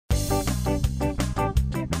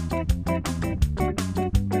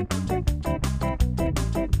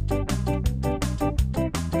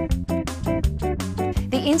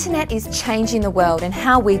internet is changing the world and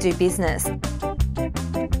how we do business.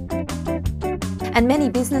 And many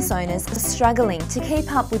business owners are struggling to keep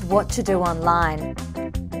up with what to do online.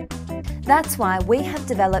 That's why we have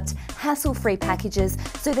developed hassle-free packages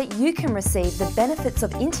so that you can receive the benefits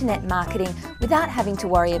of internet marketing without having to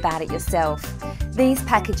worry about it yourself. These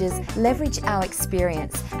packages leverage our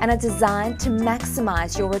experience and are designed to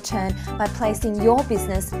maximise your return by placing your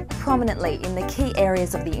business prominently in the key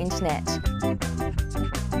areas of the internet.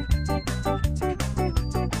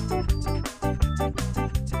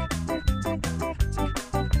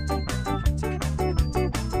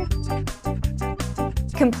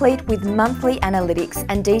 Complete with monthly analytics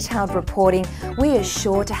and detailed reporting, we are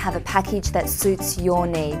sure to have a package that suits your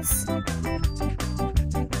needs.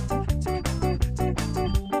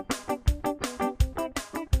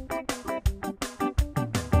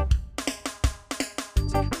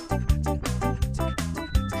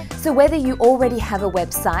 So whether you already have a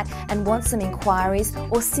website and want some inquiries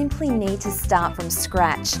or simply need to start from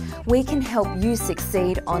scratch, we can help you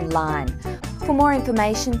succeed online. For more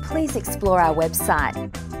information, please explore our website.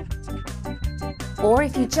 Or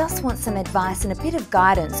if you just want some advice and a bit of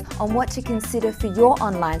guidance on what to consider for your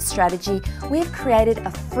online strategy, we've created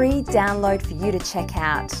a free download for you to check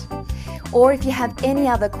out. Or if you have any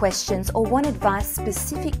other questions or want advice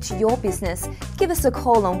specific to your business, give us a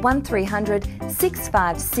call on 1300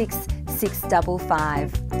 656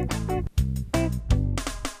 655.